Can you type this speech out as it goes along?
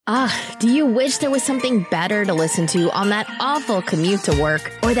Do you wish there was something better to listen to on that awful commute to work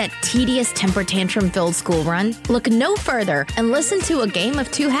or that tedious temper tantrum-filled school run? Look no further and listen to A Game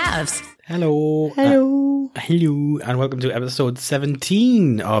of Two Halves. Hello. Hello. Hello, and welcome to episode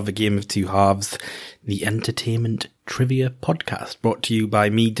 17 of A Game of Two Halves, the entertainment trivia podcast, brought to you by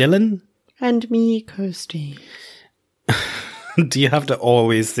me, Dylan. And me, Kirsty. Do you have to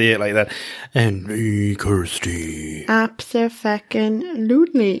always say it like that? And me, Kirsty.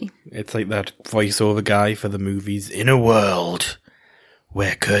 Abso-fucking-lutely. It's like that voiceover guy for the movies In a World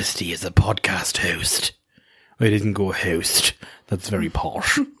where Kirsty is a podcast host. Oh, he didn't go host. That's very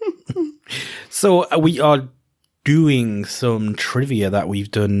posh. So we are doing some trivia that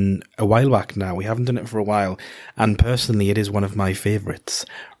we've done a while back now. We haven't done it for a while. And personally, it is one of my favourites.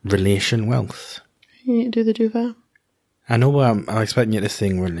 Relation Wealth. You do the duvet. I know I'm expecting you to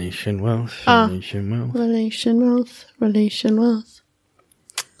sing Relation Wealth. Relation Wealth. Relation Wealth. Relation Wealth.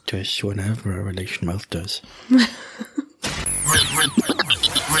 Just whenever a Relation Wealth does.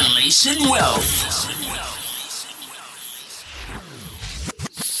 Relation Wealth.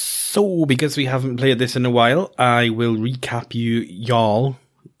 So, because we haven't played this in a while, I will recap y'all,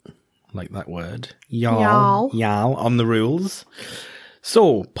 like that word, y'all, on the rules.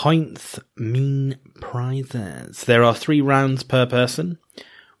 So, points mean prizes. There are 3 rounds per person,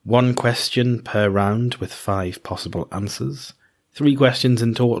 1 question per round with 5 possible answers, 3 questions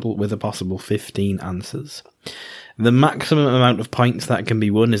in total with a possible 15 answers. The maximum amount of points that can be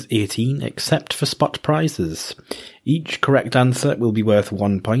won is 18, except for spot prizes. Each correct answer will be worth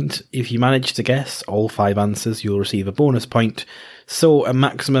 1 point. If you manage to guess all 5 answers, you'll receive a bonus point, so a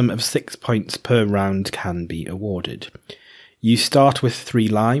maximum of 6 points per round can be awarded. You start with 3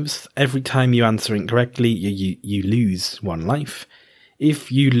 lives. Every time you answer incorrectly, you lose 1 life.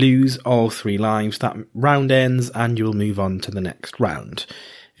 If you lose all 3 lives, that round ends and you'll move on to the next round.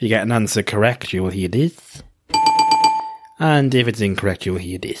 If you get an answer correct, you'll hear this. And if it's incorrect, you'll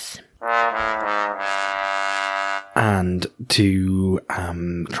hear this. And to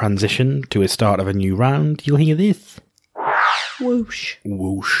transition to a start of a new round, you'll hear this. Whoosh.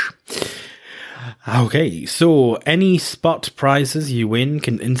 Whoosh. Okay, so any spot prizes you win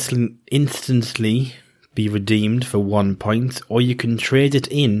can instantly be redeemed for 1 point, or you can trade it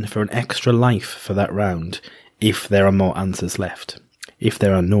in for an extra life for that round, if there are more answers left. If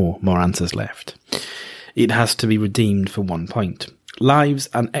there are no more answers left. It has to be redeemed for 1 point. Lives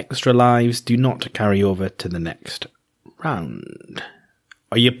and extra lives do not carry over to the next round.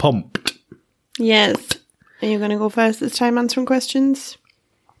 Are you pumped? Yes. Are you going to go first this time answering questions?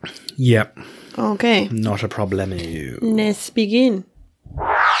 Yep. Okay. Not a problemo. Let's begin.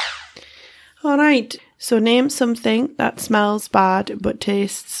 Alright. So name something that smells bad but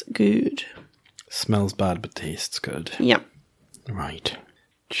tastes good. Smells bad but tastes good. Yep. Right.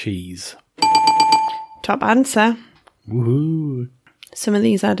 Cheese. Top answer. Woohoo. Some of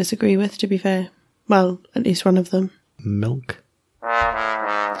these I disagree with, to be fair. Well, at least one of them. Milk.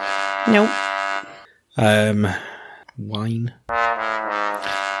 Nope. Wine.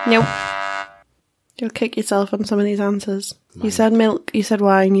 Nope. You'll kick yourself on some of these answers. You said milk, you said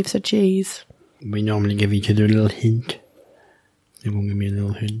wine, you've said cheese. We normally give each other a little hint. You won't give me a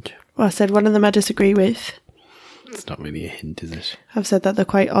little hint. Well, I said one of them I disagree with. It's not really a hint, is it? I've said that they're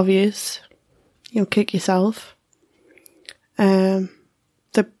quite obvious. You'll kick yourself. They're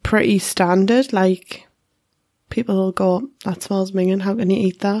pretty standard, like, people will go, that smells minging, how can you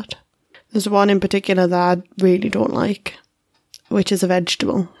eat that? There's one in particular that I really don't like, which is a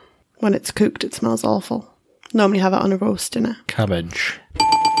vegetable. When it's cooked, it smells awful. Normally have it on a roast dinner. Cabbage.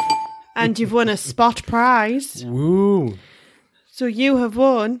 And you've won a spot prize. Woo! So you have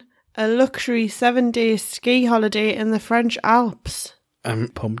won a luxury 7-day ski holiday in the French Alps. I'm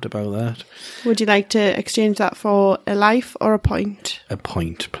pumped about that. Would you like to exchange that for a life or a point? A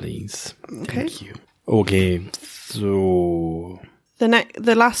point, please. Okay. Thank you. Okay, so...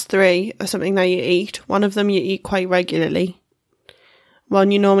 The last 3 are something that you eat. One of them you eat quite regularly. One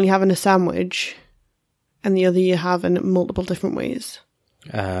you normally have in a sandwich. And the other you have in multiple different ways.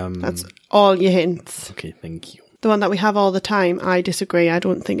 That's all your hints. Okay, thank you. The one that we have all the time, I disagree. I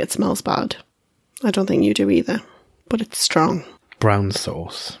don't think it smells bad. I don't think you do either. But it's strong. Brown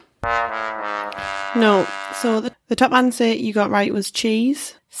sauce. No. So the top answer you got right was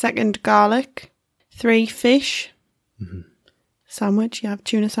cheese. 2nd, garlic. 3, fish. Mm-hmm. Sandwich. You have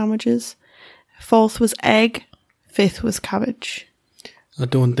tuna sandwiches. 4th was egg. 5th was cabbage. I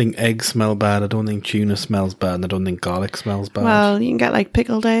don't think eggs smell bad. I don't think tuna smells bad. And I don't think garlic smells bad. Well, you can get like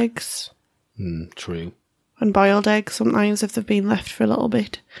pickled eggs. True. And boiled eggs sometimes if they've been left for a little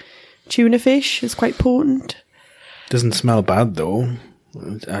bit. Tuna fish is quite potent. Doesn't smell bad though.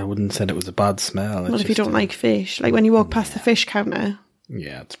 I wouldn't say it was a bad smell. Well, if you don't like fish. Like when you walk past the fish counter.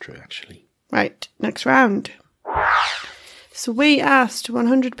 Yeah, that's true, actually. Right, next round. So we asked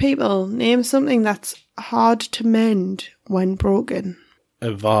 100 people, name something that's hard to mend when broken.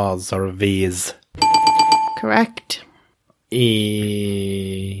 A vase or a vase. Correct.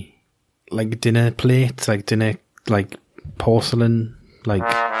 Like dinner plates, like porcelain, like...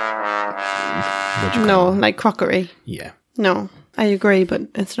 No, like crockery. Yeah. No, I agree, but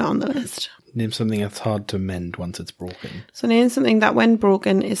it's not on the list. Name something that's hard to mend once it's broken. So name something that when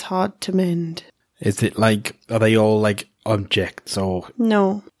broken is hard to mend. Is it like, are they all like objects or...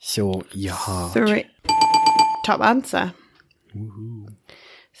 No. So you're hard. 3. Top answer. Woohoo.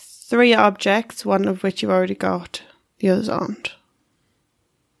 3 objects, one of which you've already got. The others aren't.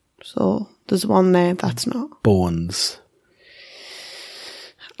 So there's one there that's not. Bones.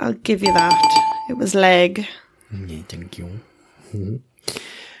 I'll give you that. It was leg. Yeah, thank you. Mm-hmm.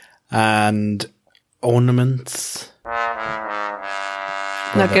 And ornaments.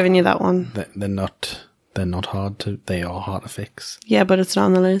 Not giving you that one. They're not hard to... They are hard to fix. Yeah, but it's not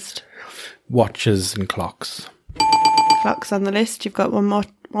on the list. Watches and clocks. Clocks on the list. You've got one more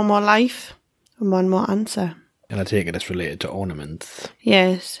life and one more answer. And I take it it's related to ornaments.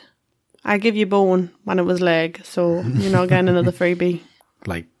 Yes. I give you bone when it was leg, so you're not getting another freebie.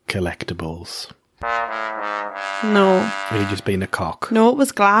 Like collectibles. No. Really just being a cock. No, it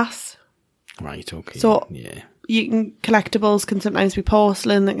was glass. Right, okay. So yeah. Collectibles can sometimes be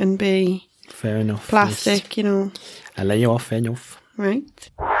porcelain, they can be fair enough. plastic, you know. I'll let you off, fair enough. Right.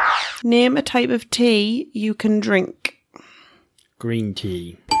 Name a type of tea you can drink. Green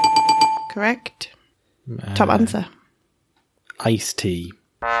tea. Correct. Top answer. Iced tea.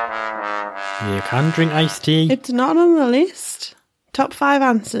 You can drink iced tea. It's not on the list. Top 5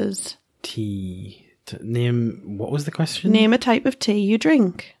 answers. Tea. Name, what was the question? Name a type of tea you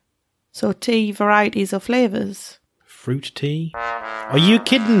drink. So tea varieties or flavours. Fruit tea? Are you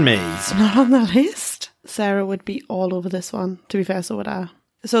kidding me? It's not on the list. Sarah would be all over this one, to be fair, so would I.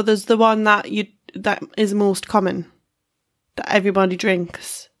 So there's the one that is most common, that everybody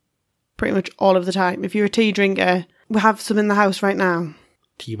drinks pretty much all of the time. If you're a tea drinker, we have some in the house right now.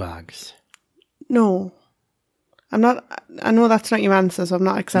 Tea bags. No. I know that's not your answer, so I'm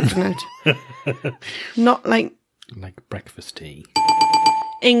not accepting it. Not like breakfast tea.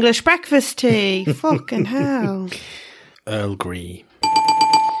 English breakfast tea. Fucking hell. Earl Grey.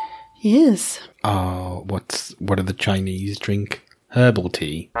 Yes. Oh, what do the Chinese drink? Herbal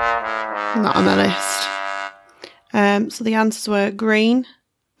tea. Not on the list. So the answers were green,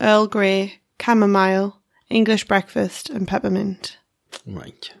 Earl Grey, chamomile, English breakfast, and peppermint.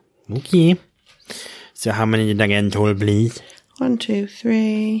 Right. Okay. So how many did I get in total, please? 1, 2,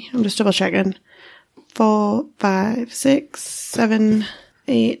 3. I'm just double checking. 4, 5, 6, 7,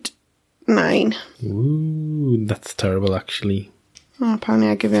 8, 9. Ooh, that's terrible, actually. Oh, apparently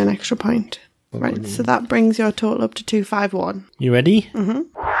I give you an extra point. Right, so that brings your total up to 251. You ready? Mm-hmm.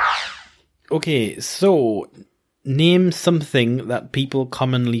 Okay, so name something that people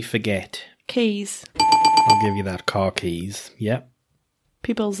commonly forget. Keys. I'll give you that. Car keys. Yep.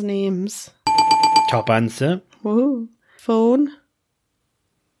 People's names. Top answer. Woohoo. Phone.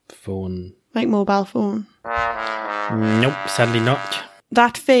 Phone. Like mobile phone. Nope, sadly not.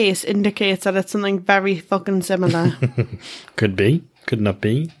 That face indicates that it's something very fucking similar. Could be. Could not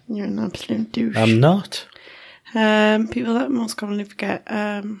be. You're an absolute douche. I'm not. People that most commonly forget.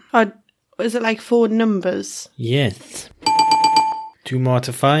 Is it like phone numbers? Yes. 2 more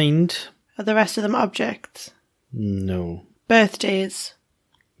to find. Are the rest of them objects? No. Birthdays.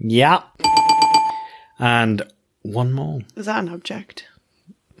 Yeah. And 1 more. Is that an object?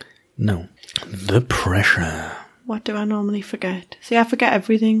 No. The pressure. What do I normally forget? See, I forget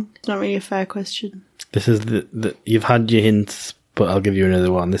everything. It's not really a fair question. This is the you've had your hints, but I'll give you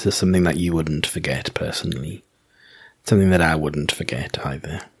another one. This is something that you wouldn't forget, personally. Something that I wouldn't forget,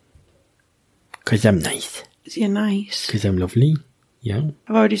 either. Because I'm nice. Because you're nice. Because I'm lovely. Yeah.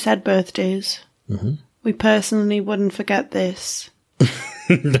 I've already said birthdays. Mm-hmm. We personally wouldn't forget this.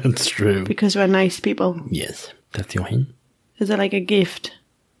 That's true. Because we're nice people. Yes. That's your hint. Is it like a gift? Is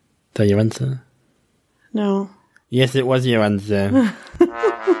that your answer? No. Yes, it was your answer.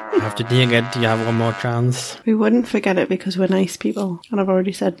 After doing it, you have 1 more chance. We wouldn't forget it because we're nice people. And I've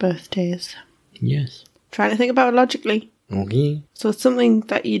already said birthdays. Yes. Trying to think about it logically. Okay. So it's something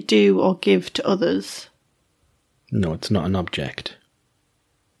that you do or give to others. No, it's not an object.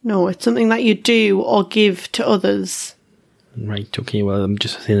 No, it's something that you do or give to others. Right, okay, well, I'm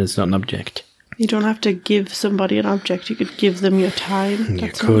just saying it's not an object. You don't have to give somebody an object. You could give them your time. You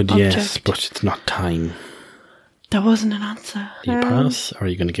could, yes, but it's not time. That wasn't an answer. Do you pass, or are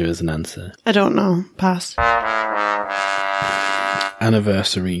you going to give us an answer? I don't know. Pass.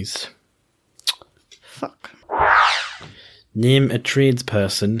 Anniversaries. Fuck. Name a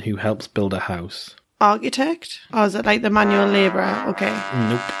tradesperson who helps build a house. Architect? Or is it like the manual labourer? Okay.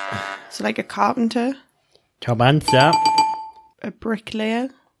 Nope. So like a carpenter? Top answer. A bricklayer?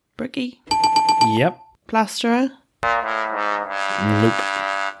 Bricky? Yep. Plasterer? Nope.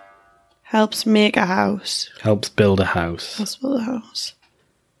 Helps make a house. Helps build a house. Helps build a house.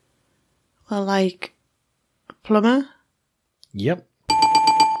 Well, like a plumber? Yep.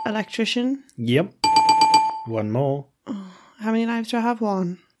 Electrician? Yep. One more. How many lives do I have?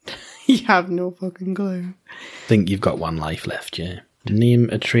 One. You have no fucking clue. Think you've got one life left, yeah. Name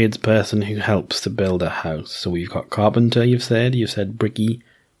a tradesperson who helps to build a house. So we've got carpenter, you've said bricky,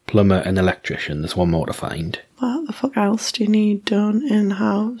 plumber and electrician. There's one more to find. What the fuck else do you need done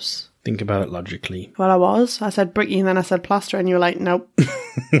in-house? Think about it logically. Well, I said bricky and then I said plaster and you were like, nope.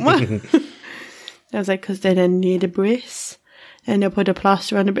 What? I was like, because they didn't need a brace and they put a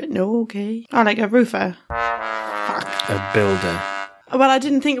plaster on a bit. No, okay. Oh, like a roofer. Fuck. A builder. Well, I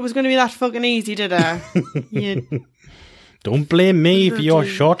didn't think it was going to be that fucking easy, did I? You Don't blame me for your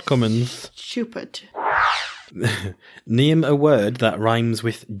shortcomings. stupid. Name a word that rhymes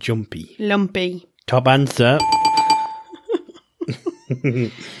with jumpy. Lumpy. Top answer.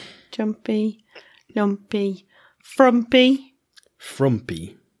 Jumpy. Lumpy. Frumpy.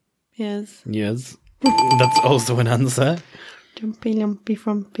 Frumpy. Yes. Yes. That's also an answer. Jumpy, lumpy,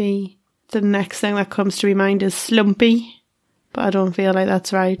 frumpy. The next thing that comes to my mind is slumpy. But I don't feel like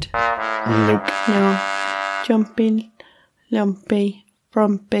that's right. Nope. No. Jumpy, lumpy,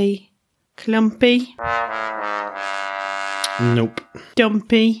 frumpy, clumpy, Nope.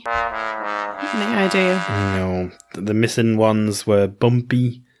 dumpy. Any idea? No. The missing ones were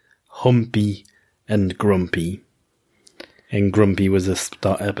bumpy, humpy, and grumpy. And grumpy was a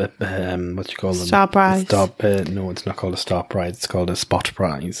what you call them? Star prize. No, it's not called a star prize. It's called a spot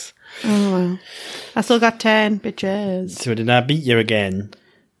prize. Oh, well. I still got 10 bitches. So did I beat you again?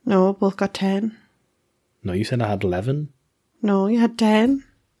 No, both got 10. No, you said I had 11. No, you had 10.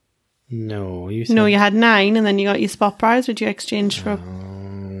 No, you said... No, you had 9 and then you got your spot prize, which you exchanged for.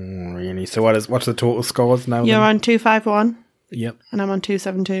 Oh, really? So what's the total scores now? You're then? on 251 Yep. and I'm on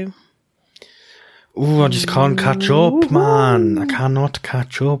 272. Oh, I just can't catch up, man. I cannot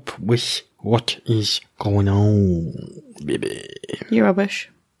catch up with what is going on, baby. You're rubbish.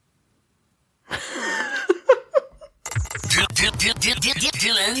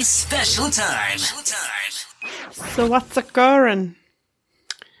 Dylan's special time. So what's occurring?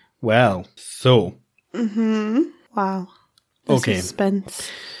 Well, so... Wow. The Okay. suspense.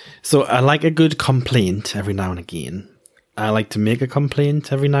 So I like a good complaint every now and again. I like to make a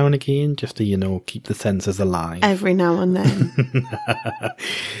complaint every now and again, just to, keep the senses alive. Every now and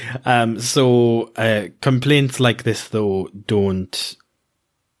then. So complaints like this, though, don't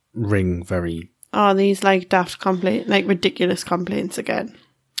ring very... Are these like daft complaint, like ridiculous complaints again?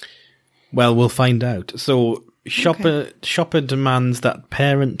 Well, we'll find out. So shopper demands that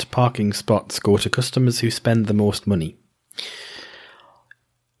parent parking spots go to customers who spend the most money.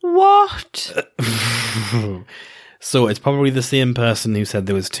 What? So it's probably the same person who said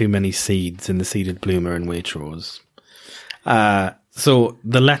there was too many seeds in the seeded bloomer in Waitrose. So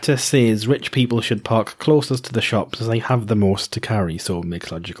the letter says rich people should park closest to the shops as they have the most to carry, so it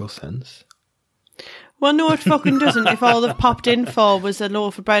makes logical sense. Well, no, it fucking doesn't. If all they've popped in for was a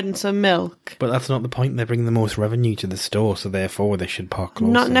loaf of bread and some milk. But that's not the point. They bring the most revenue to the store, so therefore they should park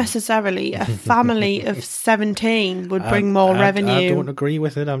closer. Not necessarily. A family of 17 would bring more revenue. I don't agree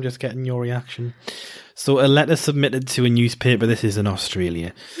with it. I'm just getting your reaction. So a letter submitted to a newspaper, this is in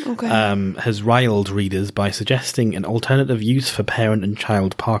Australia, has riled readers by suggesting an alternative use for parent and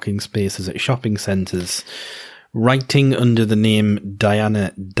child parking spaces at shopping centres. Writing under the name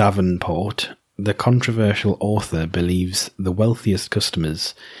Diana Davenport, the controversial author believes the wealthiest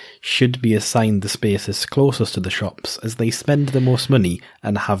customers should be assigned the spaces closest to the shops as they spend the most money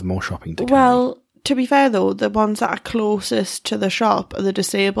and have more shopping to carry. Well, to be fair though, the ones that are closest to the shop are the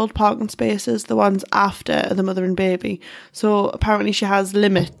disabled parking spaces. The ones after are the mother and baby. So apparently she has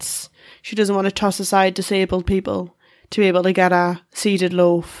limits. She doesn't want to toss aside disabled people to be able to get a seeded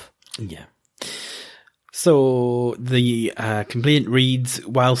loaf. Yeah. So the complaint reads,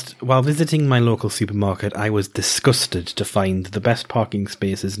 while visiting my local supermarket, I was disgusted to find the best parking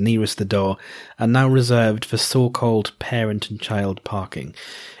spaces nearest the door are now reserved for so-called parent and child parking.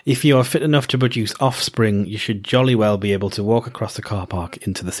 If you are fit enough to produce offspring, you should jolly well be able to walk across the car park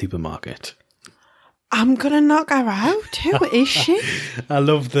into the supermarket. I'm going to knock her out. Who is she? I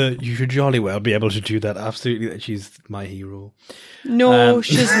love that you should jolly well be able to do that. Absolutely, that she's my hero. No,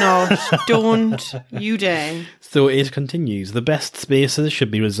 she's not. Don't you dare. So it continues. The best spaces should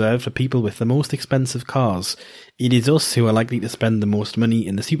be reserved for people with the most expensive cars. It is us who are likely to spend the most money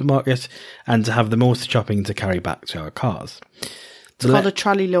in the supermarket and to have the most shopping to carry back to our cars. It's called a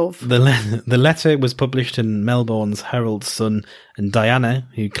trolley love. The letter was published in Melbourne's Herald Sun, and Diana,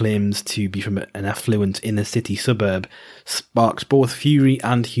 who claims to be from an affluent inner-city suburb, sparked both fury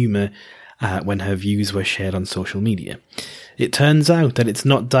and humour when her views were shared on social media. It turns out that it's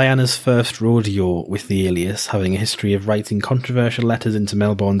not Diana's first rodeo with the alias, having a history of writing controversial letters into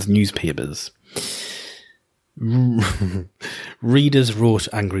Melbourne's newspapers. Readers wrote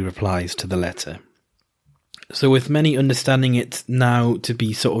angry replies to the letter. So with many understanding it now to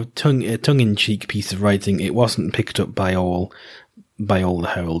be sort of a tongue-in-cheek piece of writing, it wasn't picked up by all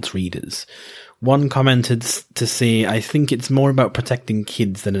the Herald's readers. One commented to say, "I think it's more about protecting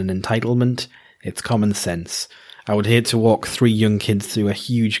kids than an entitlement. It's common sense. I would hate to walk 3 young kids through a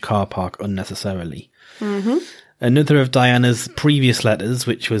huge car park unnecessarily." Mm-hmm. Another of Diana's previous letters,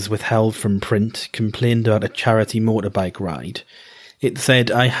 which was withheld from print, complained about a charity motorbike ride. It said,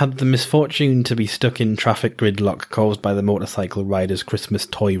 "I had the misfortune to be stuck in traffic gridlock caused by the motorcycle riders' Christmas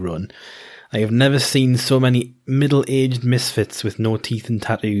toy run. I have never seen so many middle-aged misfits with no teeth and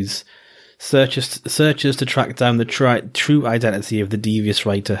tattoos. Searches to track down the true identity of the devious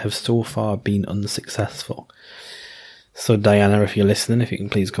writer have so far been unsuccessful." So Diana, if you're listening, if you can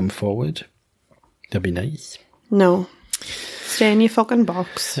please come forward, that'd be nice. No. Stay in your fucking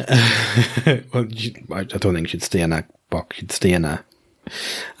box. Well, I don't think she'd stay in a box. She'd stay in a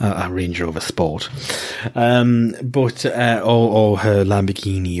Range Rover Sport. Or her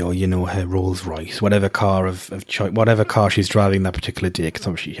Lamborghini, or, her Rolls Royce, whatever car of choice, whatever car she's driving that particular day,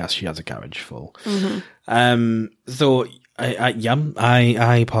 because she has a garage full. Mm-hmm. So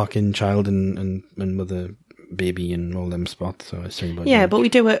I park in child and mother, baby, and all them spots. So I assume. Yeah, but we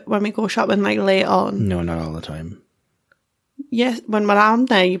do it when we go shopping, like, late on. No, not all the time. Yes, when I'm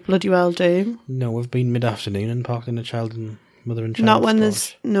there, you bloody well do. No, we've been mid-afternoon and parked in a child and mother and child. Not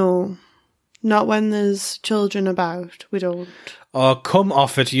when there's children about. We don't. Oh, come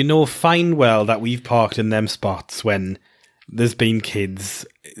off it. You know fine well that we've parked in them spots when there's been kids.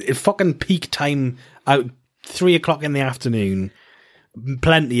 It's fucking peak time out 3 o'clock in the afternoon.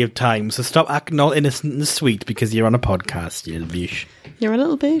 Plenty of time. So stop acting all innocent and sweet because you're on a podcast, you little bitch. You're a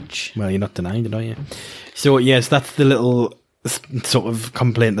little bitch. Well, you're not denying it, are you? So, yes, that's the little sort of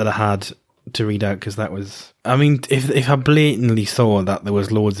complaint that I had to read out, because that was... I mean, if I blatantly saw that there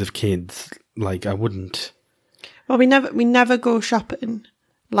was loads of kids, like, I wouldn't... Well, we never go shopping,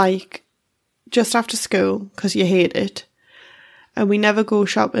 like, just after school, because you hate it. And we never go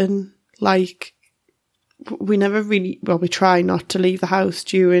shopping, like, we never really... Well, we try not to leave the house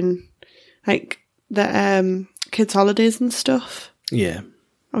during, like, the kids' holidays and stuff. Yeah.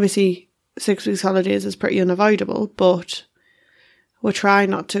 Obviously, 6 weeks holidays is pretty unavoidable, but we'll try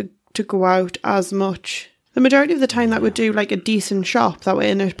not to go out as much. The majority of the time that we do, like, a decent shop that we're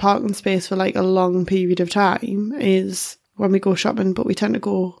in a parking space for, like, a long period of time is when we go shopping, but we tend to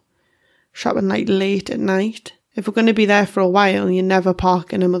go shopping, like, late at night. If we're going to be there for a while, you never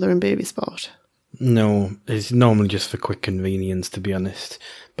park in a mother and baby spot. No, it's normally just for quick convenience, to be honest.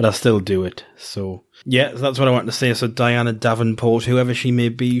 But I still do it, so... Yeah, that's what I wanted to say. So Diana Davenport, whoever she may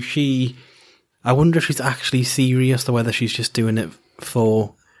be, I wonder if she's actually serious or whether she's just doing it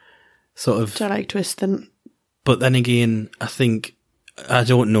for sort of... To, like, twist them. But then again, I think... I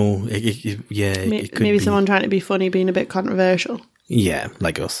don't know. It could maybe be. Someone trying to be funny, being a bit controversial. Yeah,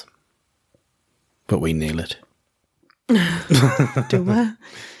 like us. But we nail it. Do we?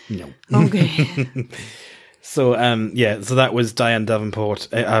 No. Okay. So, so that was Diane Davenport.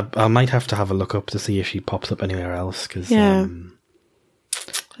 I might have to have a look up to see if she pops up anywhere else. Cause, yeah.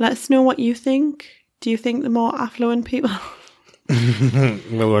 Let us know what you think. Do you think the more affluent people...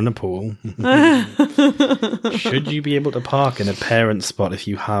 We'll run a poll. Should you be able to park in a parent spot if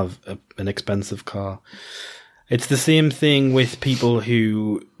you have an expensive car? It's the same thing with people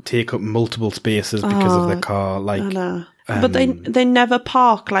who take up multiple spaces because of their car. Like, I know. But they never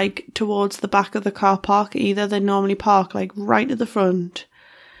park, like, towards the back of the car park either. They normally park, like, right at the front.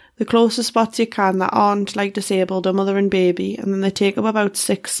 The closest spots you can that aren't, like, disabled are mother and baby. And then they take up about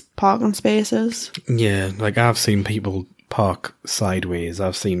 6 parking spaces. Yeah, like, I've seen people park sideways.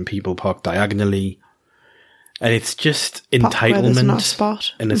 I've seen people park diagonally. And it's just entitlement. Not a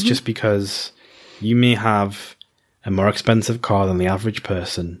spot. And it's just because you may have a more expensive car than the average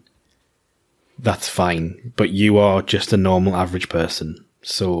person. That's fine. But you are just a normal average person.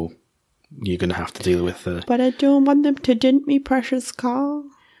 So you're going to have to deal with the... But I don't want them to dint me precious car.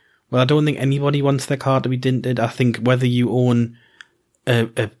 Well, I don't think anybody wants their car to be dinted. I think whether you own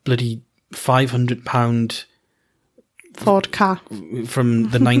a bloody £500 Ford car from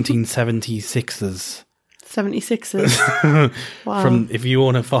the 1976s. 76s. Wow. If you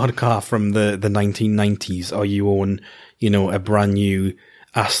own a Ford car from the 1990s, or you own, a brand new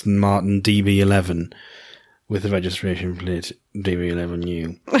Aston Martin DB11 with the registration plate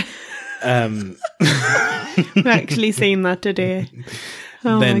DB11U. I've actually seen that today.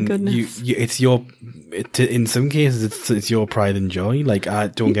 Oh my goodness! It's in some cases it's your pride and joy. Like,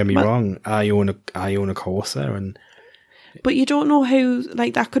 don't get me wrong, I own a Corsa, but you don't know who.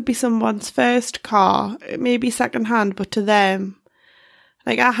 Like, that could be someone's first car. It may be second hand, but to them,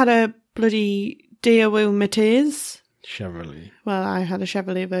 like, I had a bloody Daewoo Matisse. Chevrolet. Well, I had a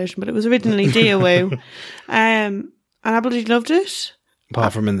Chevrolet version, but it was originally Daewoo, and I bloody loved it.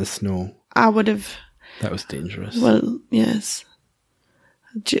 Apart from in the snow, I would have. That was dangerous. Well, yes.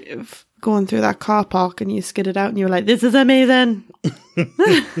 Going through that car park and you skidded out and you were like, this is amazing.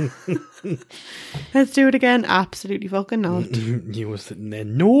 Let's do it again. Absolutely fucking not. You were sitting there,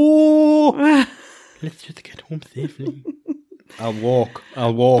 no! Let's just get home safely. I'll walk.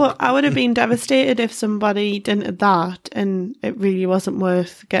 But I would have been devastated if somebody didn't that and it really wasn't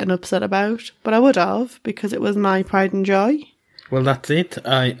worth getting upset about. But I would have, because it was my pride and joy. Well, that's it.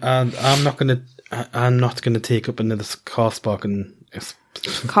 I'm not gonna take up another car spark and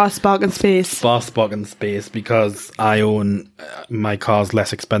space because I own my car's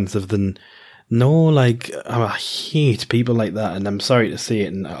less expensive than I hate people like that, and I'm sorry to say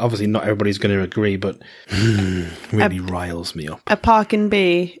it, and obviously not everybody's going to agree, but really riles me up. A parking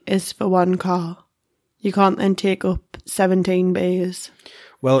bay is for one car. You can't then take up 17 bays.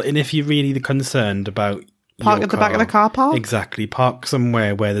 Well, and if you're really concerned about park at the back of the car park, exactly, park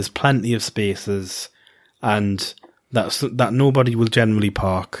somewhere where there's plenty of spaces and that nobody will generally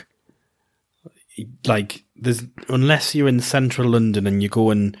park. Like, unless you're in central London and you're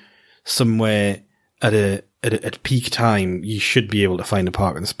going somewhere at peak time, you should be able to find a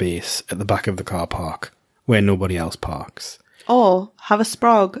parking space at the back of the car park where nobody else parks. Or have a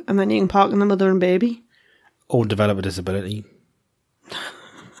sprog and then you can park in the mother and baby. Or develop a disability.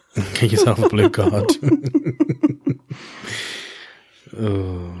 Get yourself a blue card.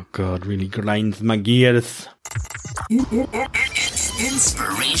 Oh, God, really grinds my gears. It's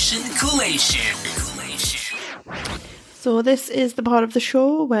Inspiration Collation. So this is the part of the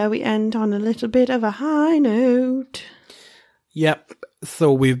show where we end on a little bit of a high note. Yep.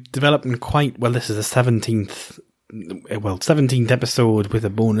 So we've developed this is the 17th episode with a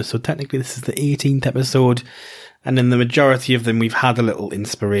bonus. So technically this is the 18th episode. And in the majority of them, we've had a little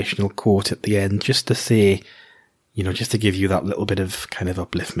inspirational quote at the end just to say, just to give you that little bit of kind of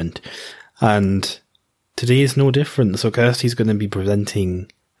upliftment. And today is no different. So Kirsty's going to be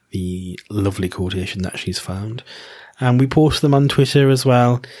presenting the lovely quotation that she's found. And we post them on Twitter as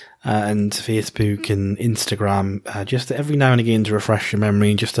well, and Facebook and Instagram, just every now and again to refresh your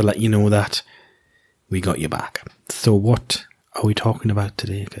memory, just to let you know that we got your back. So what are we talking about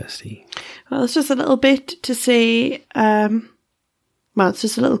today, Kirsty? Well, it's just a little bit to say, it's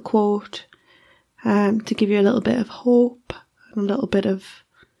just a little quote to give you a little bit of hope and a little bit of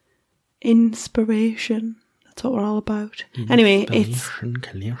inspiration. That's what we're all about. Anyway, it's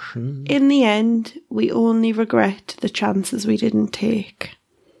in the end, we only regret the chances we didn't take.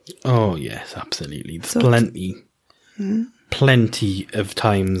 Oh, yes, absolutely. There's plenty of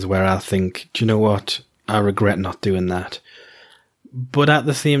times where I think, do you know what? I regret not doing that. But at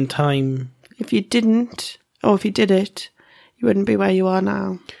the same time, if you didn't, or if you did it, you wouldn't be where you are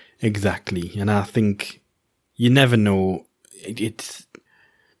now. Exactly. And I think you never know. It's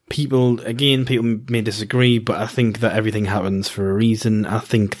people may disagree, but I think that everything happens for a reason. I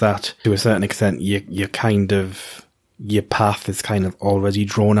think that to a certain extent, your path is kind of already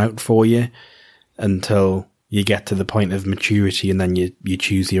drawn out for you until you get to the point of maturity, and then you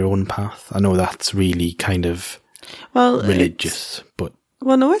choose your own path. I know that's really kind of religious, but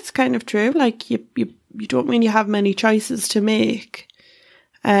no, it's kind of true. Like you don't really have many choices to make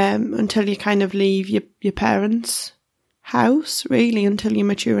until you kind of leave your parents' house, really, until you're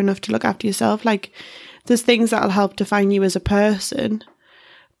mature enough to look after yourself. Like, there's things that'll help define you as a person,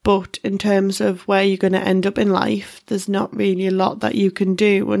 but in terms of where you're going to end up in life, there's not really a lot that you can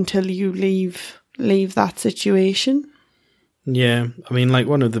do until you leave that situation. Yeah, I mean, like,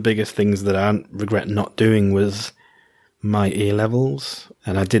 one of the biggest things that I regret not doing was my A-levels,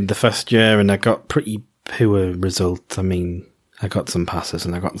 and I did the first year and I got pretty poor results. I mean, I got some passes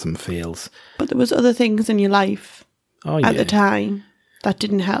and I got some fails. But there was other things in your life at the time that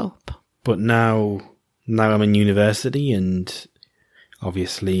didn't help. But now I'm in university, and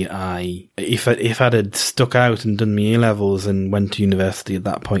obviously if I'd had stuck out and done my A-levels and went to university at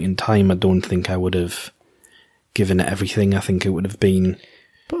that point in time, I don't think I would have given it everything. I think it would have been...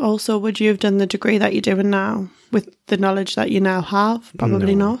 But also, would you have done the degree that you're doing now with the knowledge that you now have?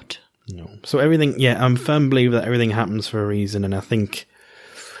 Probably not. No. So everything, I'm a firm believer that everything happens for a reason, and I think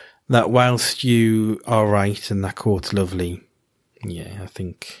that whilst you are right and that quote's lovely, I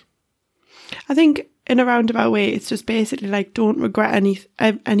think in a roundabout way, it's just basically like, don't regret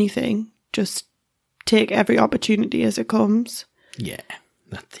anything. Just take every opportunity as it comes. Yeah,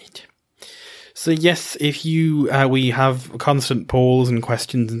 that's it. So yes, if you, we have constant polls and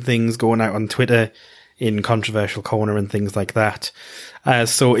questions and things going out on Twitter in Controversial Corner and things like that.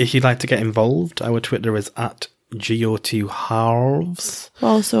 So if you'd like to get involved, our Twitter is at GO2Halves.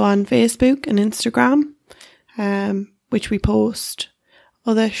 Also on Facebook and Instagram, which we post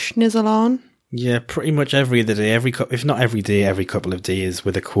other schnizzle on. Yeah, pretty much every other day, if not every day, every couple of days,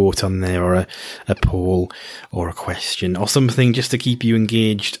 with a quote on there or a poll or a question or something just to keep you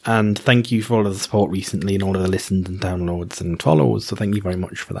engaged. And thank you for all of the support recently and all of the listens and downloads and follows. So thank you very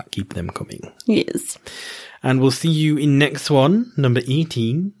much for that. Keep them coming. Yes. And we'll see you in next one, number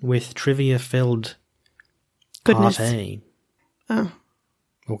 18, with Trivia-Filled Goodness. Part A. Oh.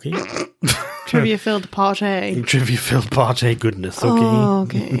 Okay. Trivia-Filled Part A. Trivia-Filled Part A goodness. Okay. Oh,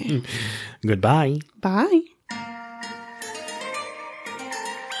 okay. Goodbye. Bye.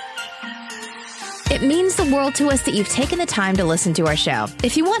 It means the world to us that you've taken the time to listen to our show.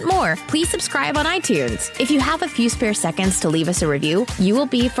 If you want more, please subscribe on iTunes. If you have a few spare seconds to leave us a review, you will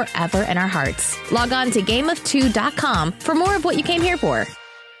be forever in our hearts. Log on to gameof2.com for more of what you came here for.